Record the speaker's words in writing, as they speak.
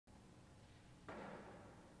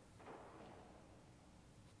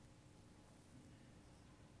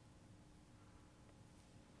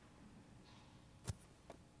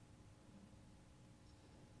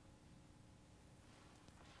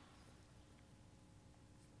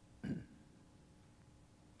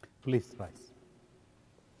Please rise.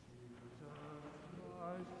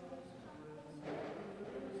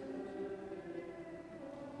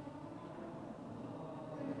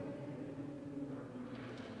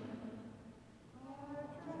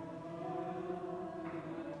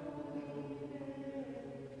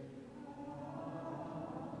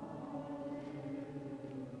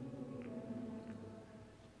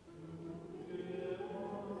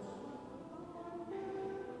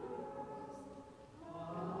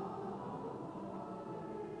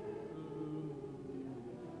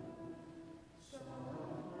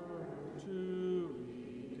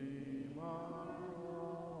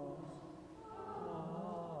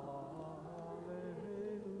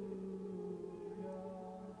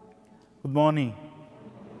 Good morning.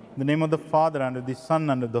 In the name of the Father, and of the Son,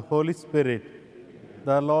 and of the Holy Spirit,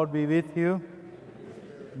 the Lord be with you.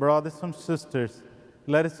 Brothers and sisters,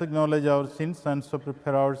 let us acknowledge our sins and so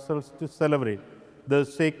prepare ourselves to celebrate the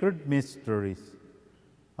sacred mysteries.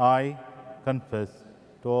 I confess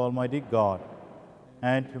to Almighty God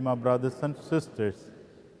and to my brothers and sisters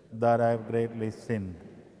that I have greatly sinned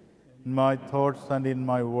in my thoughts and in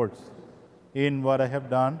my words, in what I have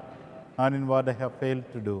done and in what I have failed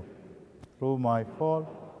to do. Through my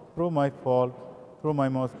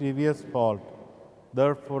most grievous fault.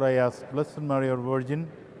 Therefore I ask Blessed Mary, our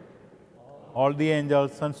Virgin, all the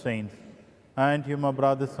angels and saints, and you, my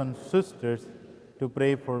brothers and sisters, to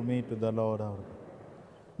pray for me to the Lord our God.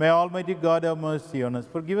 May Almighty God have mercy on us,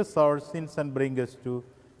 forgive us our sins, and bring us to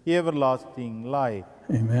everlasting life.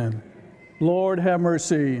 Amen. Lord, have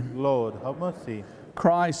mercy. Lord, have mercy.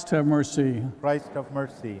 Christ, have mercy. Christ, have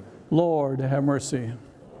mercy. Lord, have mercy.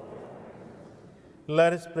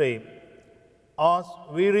 Let us pray. As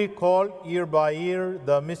we recall year by year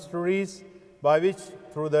the mysteries by which,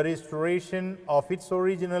 through the restoration of its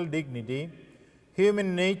original dignity,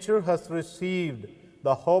 human nature has received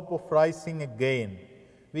the hope of rising again,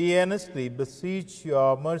 we earnestly beseech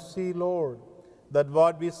your mercy, Lord, that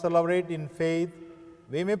what we celebrate in faith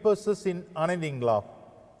we may possess in unending love.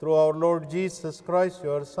 Through our Lord Jesus Christ,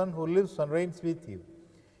 your Son, who lives and reigns with you,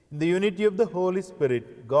 in the unity of the Holy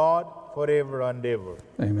Spirit, God, forever and ever.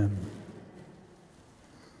 Amen.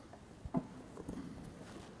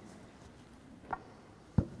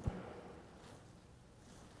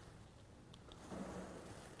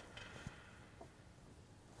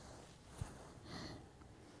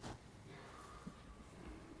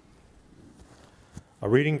 A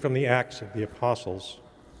reading from the Acts of the Apostles.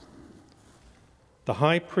 The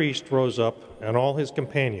high priest rose up, and all his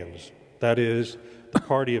companions, that is, the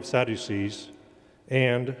party of Sadducees,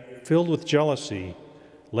 and, filled with jealousy,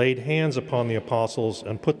 laid hands upon the apostles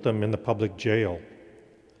and put them in the public jail.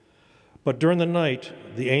 But during the night,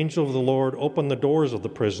 the angel of the Lord opened the doors of the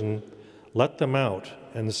prison, let them out,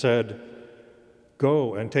 and said,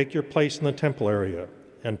 "Go and take your place in the temple area,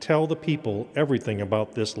 and tell the people everything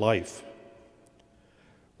about this life."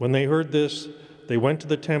 When they heard this, they went to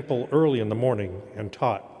the temple early in the morning and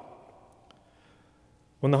taught.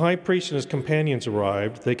 When the high priest and his companions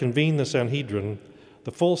arrived, they convened the Sanhedrin,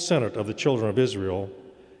 the full Senate of the children of Israel,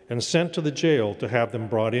 and sent to the jail to have them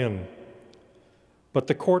brought in. But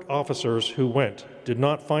the court officers who went did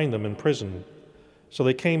not find them in prison, so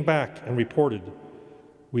they came back and reported,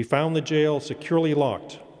 "We found the jail securely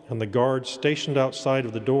locked and the guards stationed outside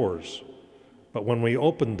of the doors, but when we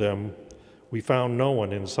opened them, we found no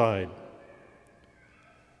one inside."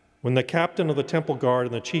 When the captain of the temple guard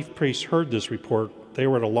and the chief priests heard this report, they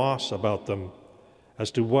were at a loss about them as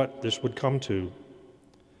to what this would come to.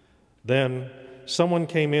 Then someone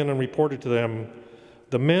came in and reported to them,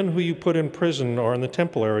 "The men who you put in prison are in the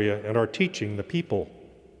temple area and are teaching the people."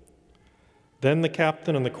 Then the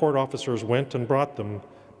captain and the court officers went and brought them,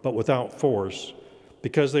 but without force,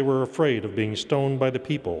 because they were afraid of being stoned by the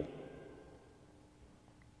people.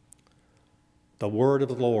 The word of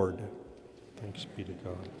the Lord. Thanks be to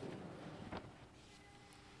God.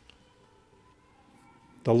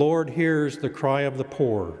 The Lord hears the cry of the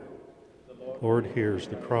poor. The Lord hears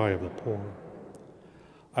the cry of the poor.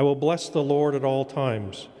 I will bless the Lord at all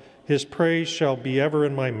times. His praise shall be ever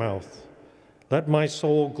in my mouth. Let my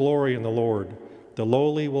soul glory in the Lord. The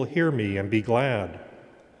lowly will hear me and be glad.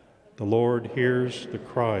 The Lord hears the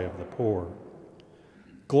cry of the poor.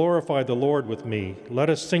 Glorify the Lord with me.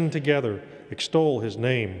 Let us sing together, extol his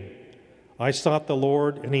name. I sought the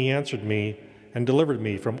Lord, and he answered me and delivered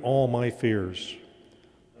me from all my fears.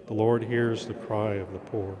 The Lord hears the cry of the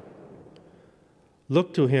poor.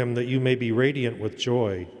 Look to him that you may be radiant with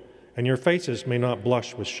joy, and your faces may not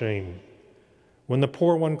blush with shame. When the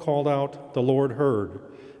poor one called out, the Lord heard,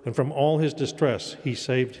 and from all his distress he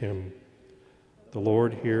saved him. The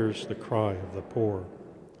Lord hears the cry of the poor.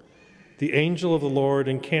 The angel of the Lord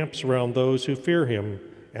encamps around those who fear him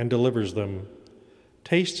and delivers them.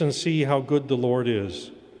 Taste and see how good the Lord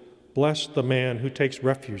is. Blessed the man who takes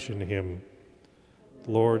refuge in him.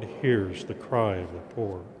 The Lord hears the cry of the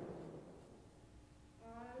poor.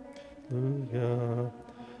 Alleluia.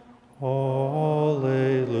 Alleluia.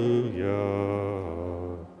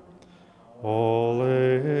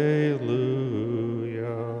 Alleluia.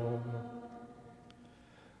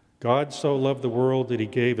 God so loved the world that he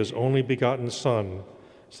gave his only begotten Son,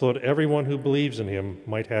 so that everyone who believes in him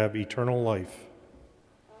might have eternal life.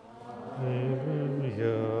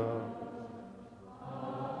 Alleluia.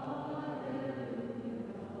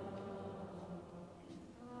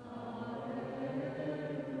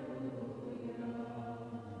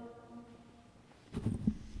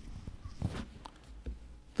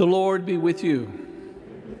 The Lord be with you.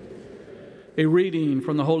 A reading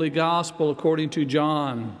from the Holy Gospel according to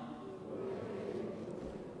John.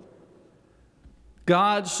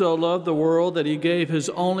 God so loved the world that he gave his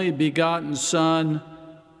only begotten Son,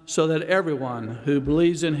 so that everyone who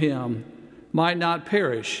believes in him might not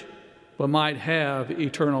perish, but might have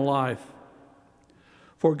eternal life.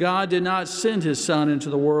 For God did not send his Son into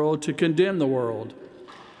the world to condemn the world,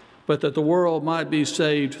 but that the world might be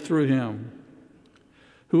saved through him.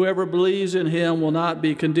 Whoever believes in him will not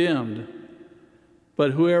be condemned,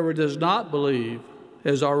 but whoever does not believe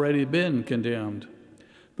has already been condemned,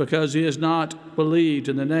 because he has not believed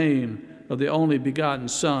in the name of the only begotten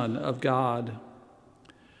Son of God.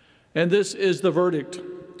 And this is the verdict,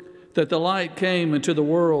 that the light came into the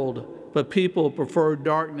world, but people preferred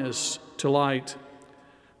darkness to light,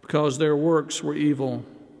 because their works were evil.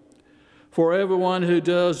 For everyone who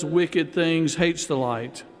does wicked things hates the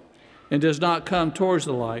light, and does not come towards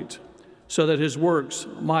the light, so that his works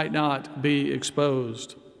might not be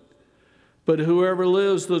exposed. But whoever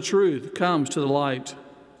lives the truth comes to the light,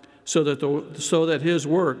 so that his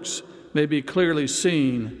works may be clearly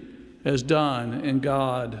seen as done in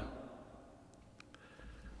God.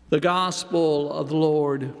 The Gospel of the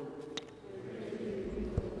Lord.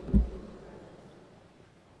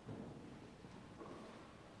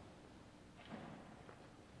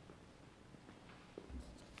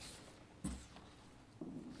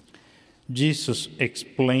 Jesus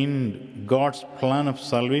explained God's plan of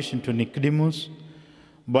salvation to Nicodemus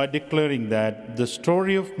by declaring that the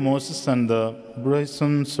story of Moses and the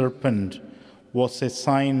brazen serpent was a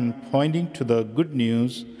sign pointing to the good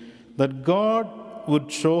news that God would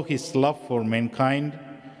show his love for mankind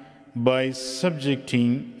by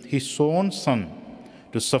subjecting his own Son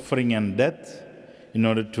to suffering and death in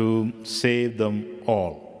order to save them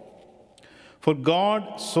all. For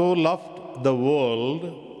God so loved the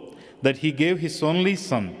world that he gave his only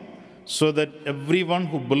Son, so that everyone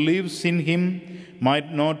who believes in him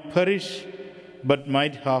might not perish, but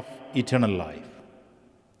might have eternal life.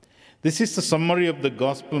 This is the summary of the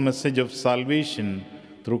gospel message of salvation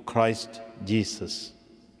through Christ Jesus.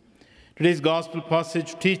 Today's gospel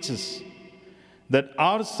passage teaches that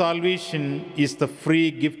our salvation is the free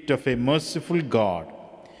gift of a merciful God,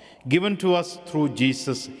 given to us through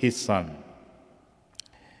Jesus, his Son.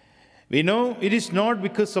 We know it is not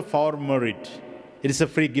because of our merit. It is a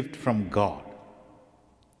free gift from God.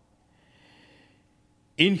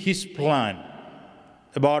 In his plan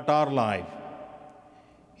about our life,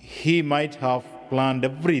 he might have planned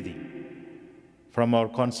everything from our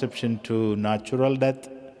conception to natural death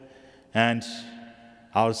and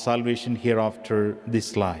our salvation here after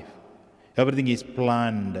this life. Everything is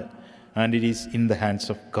planned and it is in the hands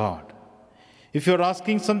of God. If you're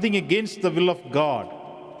asking something against the will of God,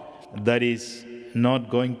 that is not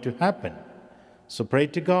going to happen. So pray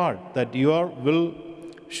to God that your will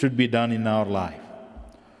should be done in our life.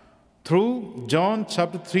 Through John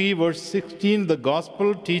chapter 3, verse 16, the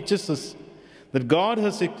gospel teaches us that God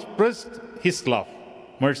has expressed his love,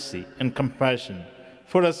 mercy, and compassion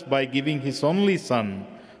for us by giving his only Son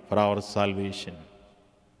for our salvation.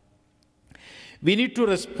 We need to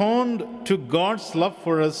respond to God's love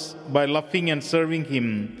for us by loving and serving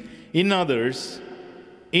him in others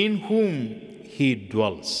in whom he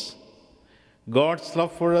dwells. God's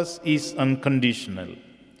love for us is unconditional,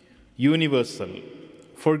 universal,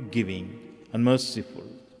 forgiving, and merciful.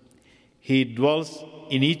 He dwells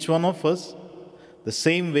in each one of us the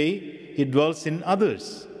same way he dwells in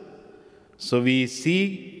others. So we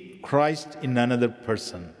see Christ in another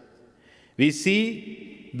person. We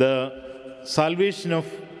see the salvation of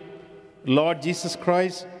Lord Jesus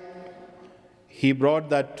Christ. He brought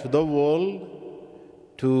that to the world,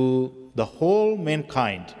 to the whole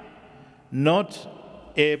mankind, not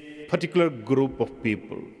a particular group of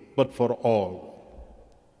people, but for all.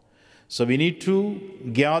 So we need to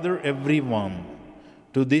gather everyone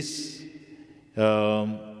to this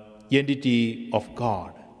entity of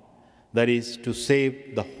God, that is to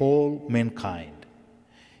save the whole mankind.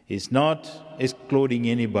 He's not excluding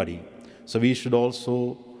anybody. So we should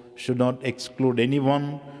not exclude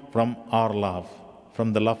anyone from our love,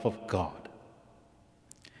 from the love of God.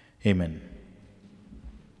 Amen.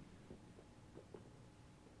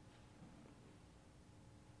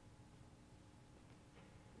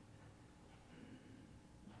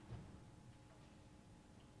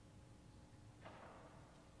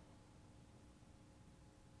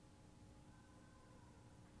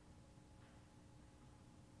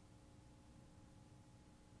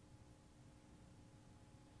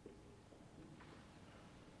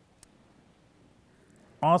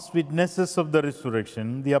 As witnesses of the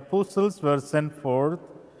resurrection, the apostles were sent forth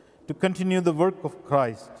to continue the work of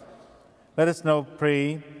Christ. Let us now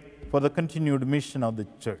pray for the continued mission of the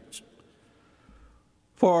Church.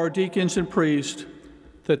 For our deacons and priests,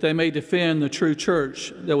 that they may defend the true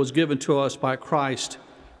Church that was given to us by Christ,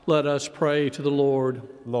 let us pray to the Lord.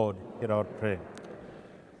 Lord, hear our prayer.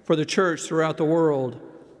 For the Church throughout the world,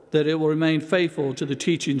 that it will remain faithful to the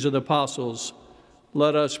teachings of the apostles,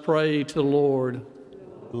 let us pray to the Lord.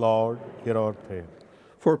 Lord, hear our prayer.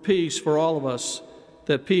 For peace for all of us,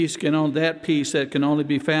 that peace that can only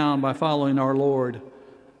be found by following our Lord,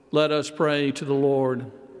 let us pray to the Lord.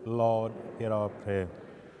 Lord, hear our prayer.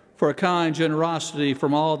 For a kind generosity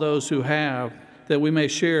from all those who have, that we may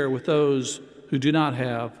share with those who do not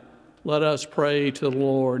have, let us pray to the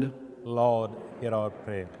Lord. Lord, hear our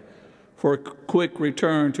prayer. For a quick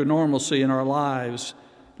return to normalcy in our lives,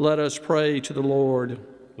 let us pray to the Lord.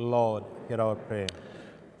 Lord, hear our prayer.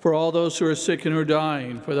 For all those who are sick and who are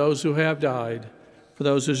dying, for those who have died, for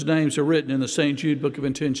those whose names are written in the St. Jude Book of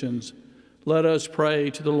Intentions, let us pray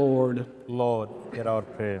to the Lord. Lord, hear our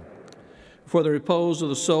prayer. For the repose of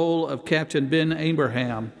the soul of Captain Ben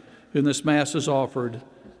Abraham, whom this Mass is offered,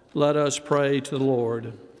 let us pray to the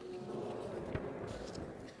Lord.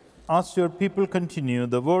 As your people continue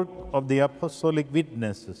the work of the apostolic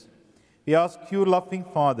witnesses, we ask you, loving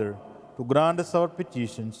Father, to grant us our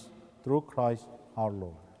petitions through Christ our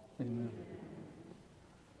Lord. Amen.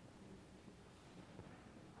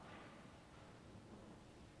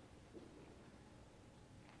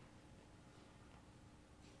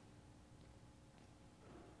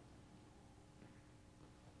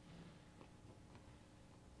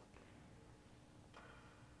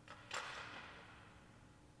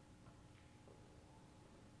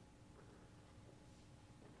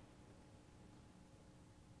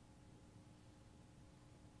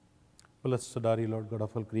 Blessed are you, Lord God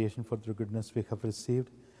of all creation, for through goodness we have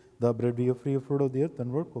received the bread we offer you, fruit of the earth,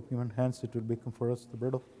 and work of human hands, it will become for us the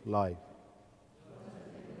bread of life.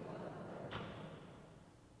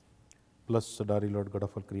 Blessed are you, Lord God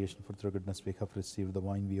of all creation, for through goodness we have received the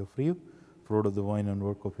wine we offer you, fruit of the wine and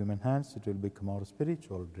work of human hands, it will become our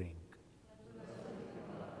spiritual drink.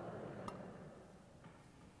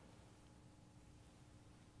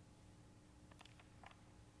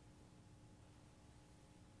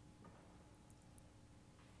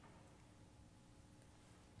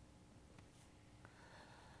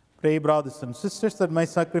 Pray, brothers and sisters, that my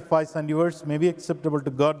sacrifice and yours may be acceptable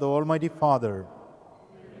to God, the Almighty Father.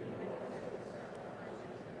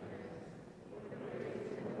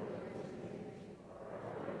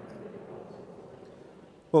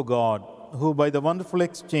 O God, who by the wonderful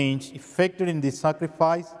exchange effected in this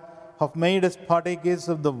sacrifice have made us partakers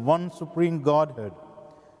of the one supreme Godhead,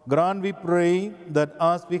 grant, we pray, that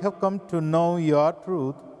as we have come to know your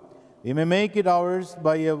truth, we may make it ours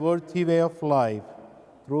by a worthy way of life,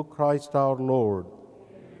 through Christ our Lord.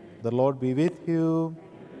 The Lord be with you.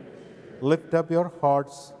 Lift up your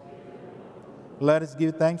hearts. Let us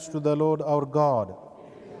give thanks to the Lord our God.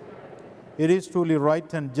 It is truly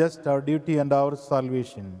right and just, our duty and our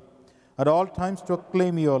salvation, at all times to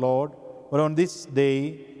acclaim you, O Lord, but on this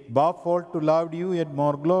day, bow forth to laud you yet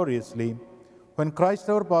more gloriously, when Christ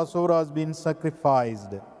our Passover has been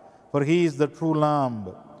sacrificed. For he is the true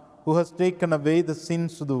Lamb, who has taken away the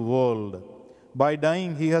sins of the world. By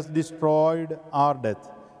dying, he has destroyed our death,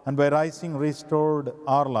 and by rising, restored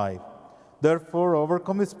our life. Therefore,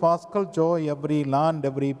 overcome with paschal joy, every land,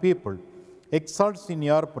 every people exults in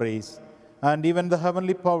your praise, and even the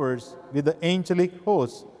heavenly powers with the angelic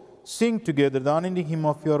hosts sing together the unending hymn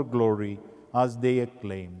of your glory as they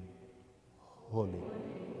acclaim. Holy,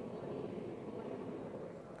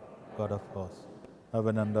 God of hosts,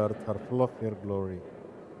 heaven and earth are full of your glory.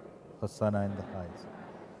 Hosanna in the highest.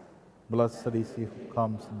 Blessed is he who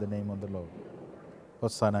comes in the name of the Lord.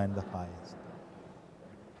 Hosanna in the highest.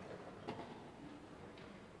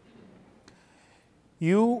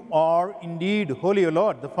 You are indeed holy, O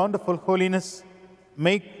Lord, the fount of all holiness.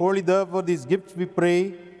 Make holy, therefore, these gifts, we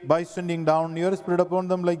pray, by sending down your Spirit upon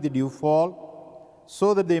them like the dew fall,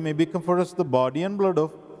 so that they may become for us the body and blood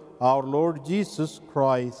of our Lord Jesus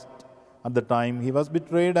Christ. At the time he was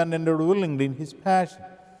betrayed and entered willingly in his passion,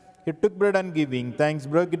 he took bread and giving thanks,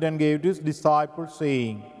 broke it and gave it to his disciples,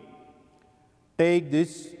 saying, Take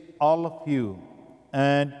this, all of you,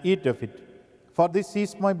 and eat of it, for this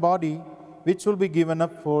is my body, which will be given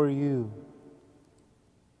up for you.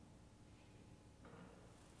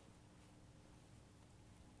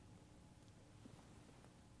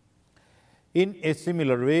 In a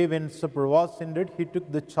similar way, when supper was ended, he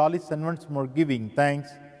took the chalice and once more giving thanks,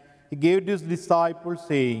 he gave it to his disciples,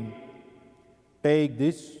 saying, Take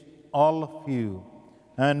this, all of you,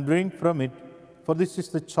 and drink from it, for this is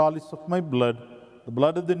the chalice of my blood, the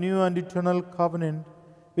blood of the new and eternal covenant,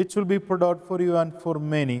 which will be poured out for you and for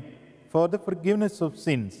many, for the forgiveness of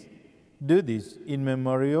sins. Do this in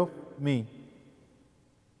memory of me.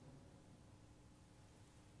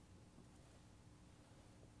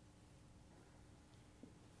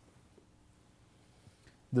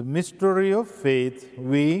 The mystery of faith,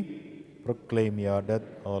 we proclaim your death,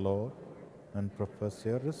 O Lord, and profess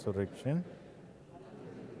your resurrection.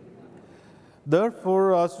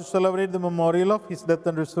 Therefore, as we celebrate the memorial of his death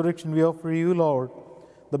and resurrection, we offer you, Lord,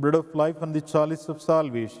 the bread of life and the chalice of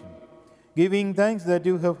salvation, giving thanks that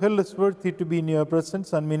you have held us worthy to be in your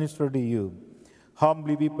presence and minister to you.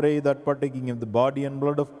 Humbly we pray that, partaking of the body and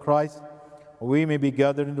blood of Christ, we may be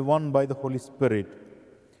gathered into one by the Holy Spirit.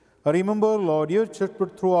 Remember, Lord, your church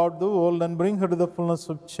put throughout the world and bring her to the fullness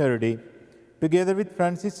of charity, together with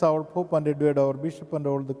Francis, our Pope, and Edward, our Bishop, and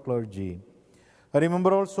all the clergy.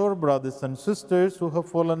 Remember also our brothers and sisters who have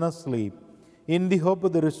fallen asleep in the hope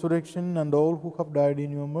of the resurrection, and all who have died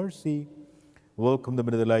in your mercy. Welcome them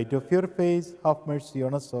into the light of your face. Have mercy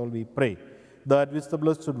on us all, we pray, that with the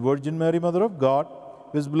Blessed Virgin Mary, Mother of God,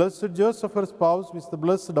 with Blessed Joseph, her spouse, with the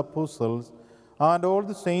blessed apostles, and all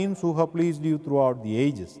the saints who have pleased you throughout the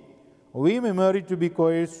ages, we may merit to be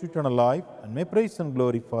co-heirs to eternal life, and may praise and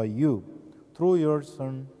glorify you through your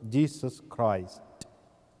Son, Jesus Christ.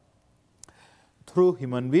 Through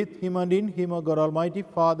him and with him and in him, O God Almighty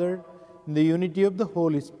Father, in the unity of the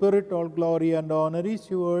Holy Spirit, all glory and honor is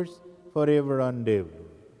yours forever and ever.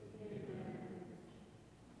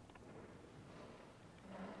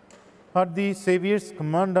 At the Saviour's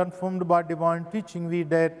command, and formed by divine teaching, we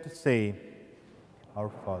dare to say, Our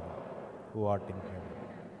Father, who art in heaven,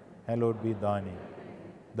 hallowed be thy name.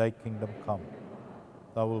 Thy kingdom come,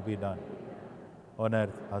 thy will be done, on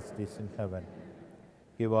earth as it is in heaven.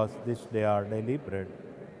 Give us this day our daily bread,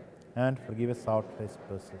 and forgive us our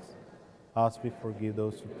trespasses, as we forgive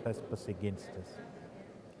those who trespass against us.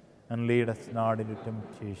 And lead us not into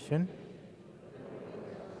temptation.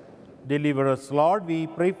 Deliver us, Lord, we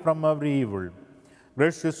pray, from every evil.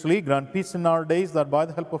 Graciously grant peace in our days, that by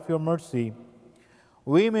the help of your mercy,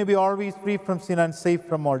 we may be always free from sin and safe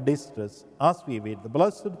from all distress, as we await the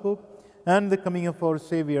blessed hope and the coming of our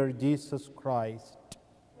Savior, Jesus Christ.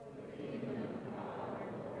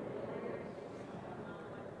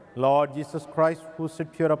 Lord Jesus Christ, who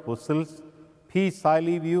said to your apostles, Peace I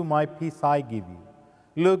leave you, my peace I give you.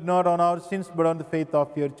 Look not on our sins, but on the faith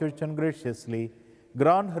of your church, and graciously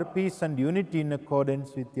grant her peace and unity in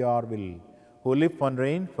accordance with your will, who live and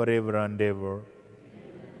reign forever and ever. Amen.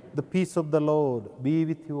 The peace of the Lord be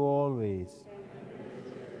with you always.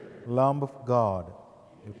 Lamb of God,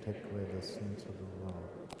 you take away the sins of the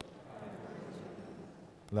world.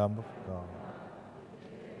 Lamb of God,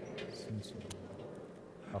 sins of the world,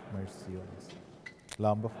 have mercy on us.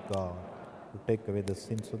 Lamb of God, you take away the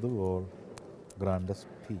sins of the world, grant us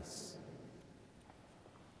peace.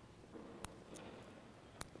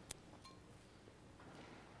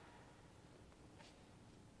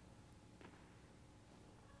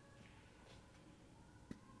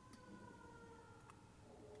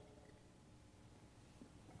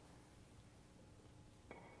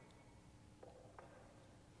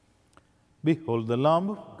 Behold the Lamb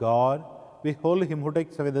of God. Behold him who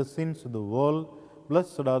takes away the sins of the world.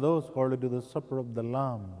 Blessed are those called to the supper of the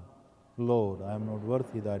Lamb. Lord, I am not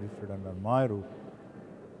worthy that you should enter my roof,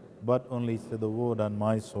 but only say the word, and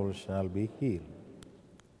my soul shall be healed.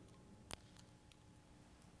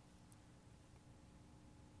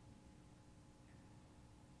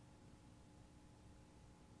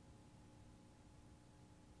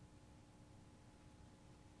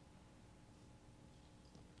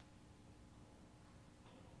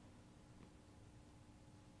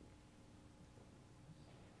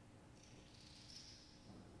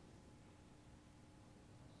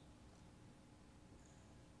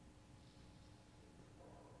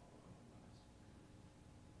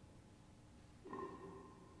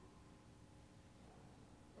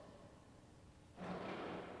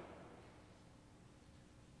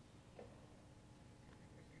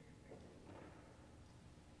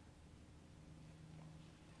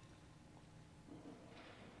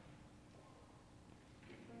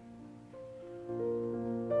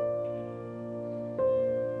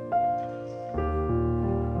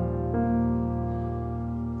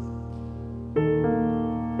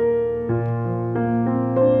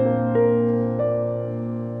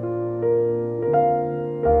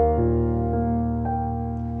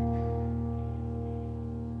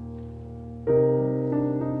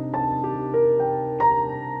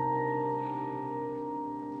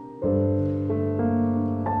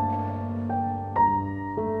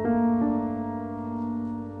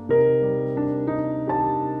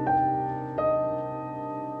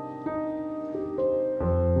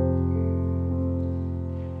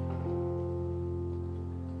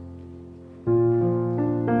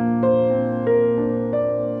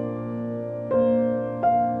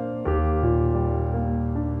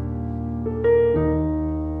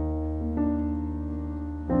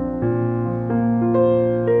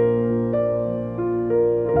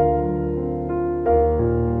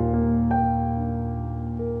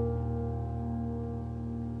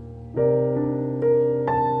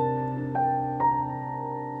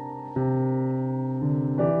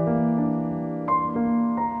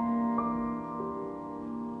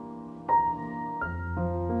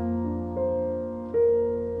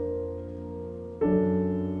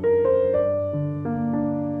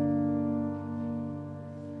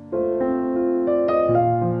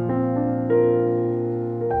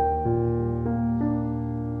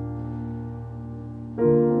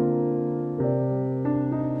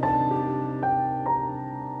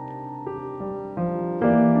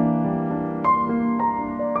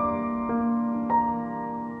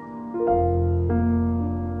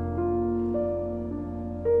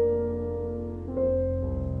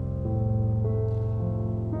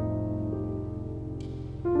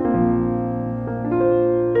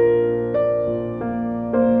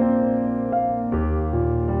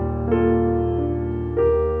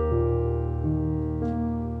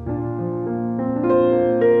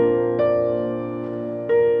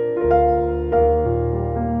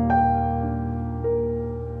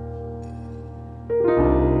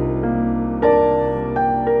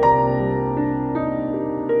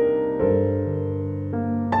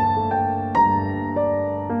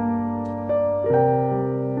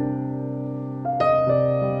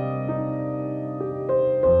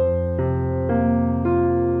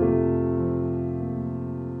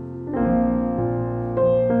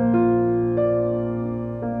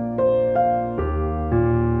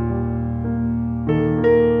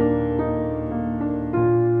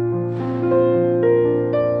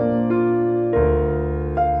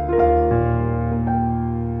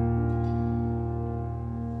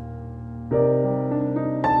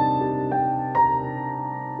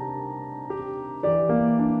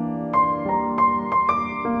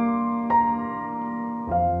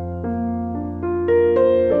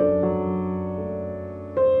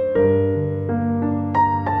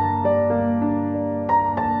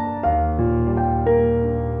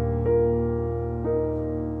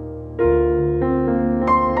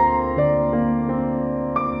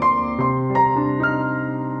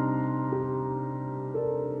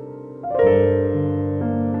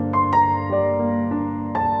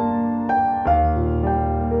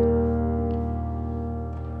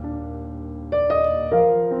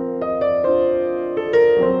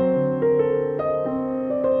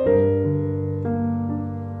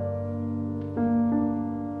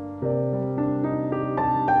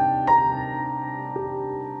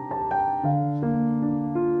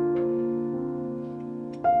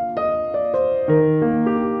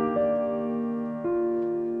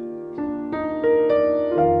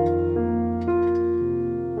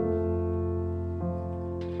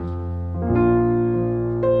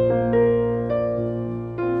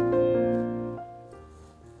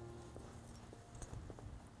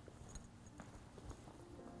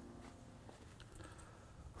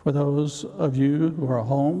 For those of you who are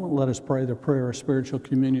home, let us pray the prayer of spiritual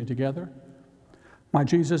communion together. My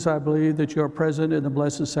Jesus, I believe that you are present in the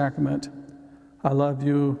Blessed Sacrament. I love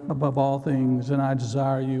you above all things, and I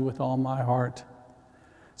desire you with all my heart.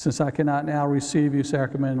 Since I cannot now receive you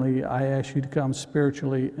sacramentally, I ask you to come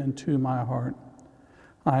spiritually into my heart.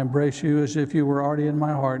 I embrace you as if you were already in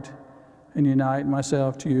my heart and unite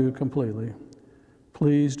myself to you completely.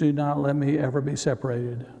 Please do not let me ever be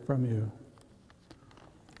separated from you.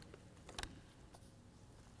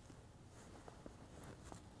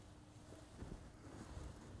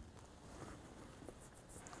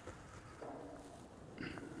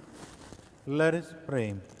 Let us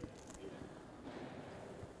pray.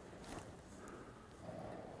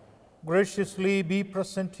 Graciously be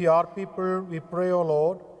present to your people, we pray, O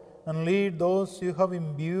Lord, and lead those you have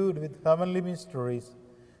imbued with heavenly mysteries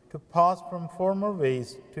to pass from former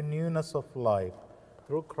ways to newness of life.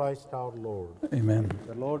 Through Christ our Lord. Amen.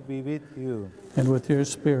 The Lord be with you. And with your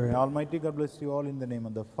spirit. May Almighty God bless you all in the name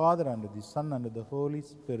of the Father, and of the Son, and of the Holy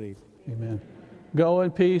Spirit. Amen. Go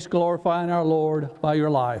in peace, glorifying our Lord by your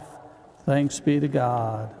life. Thanks be to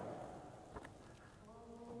God.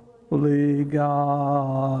 Holy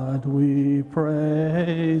God, we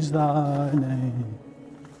praise thy name.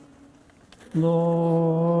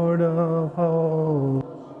 Lord of hosts,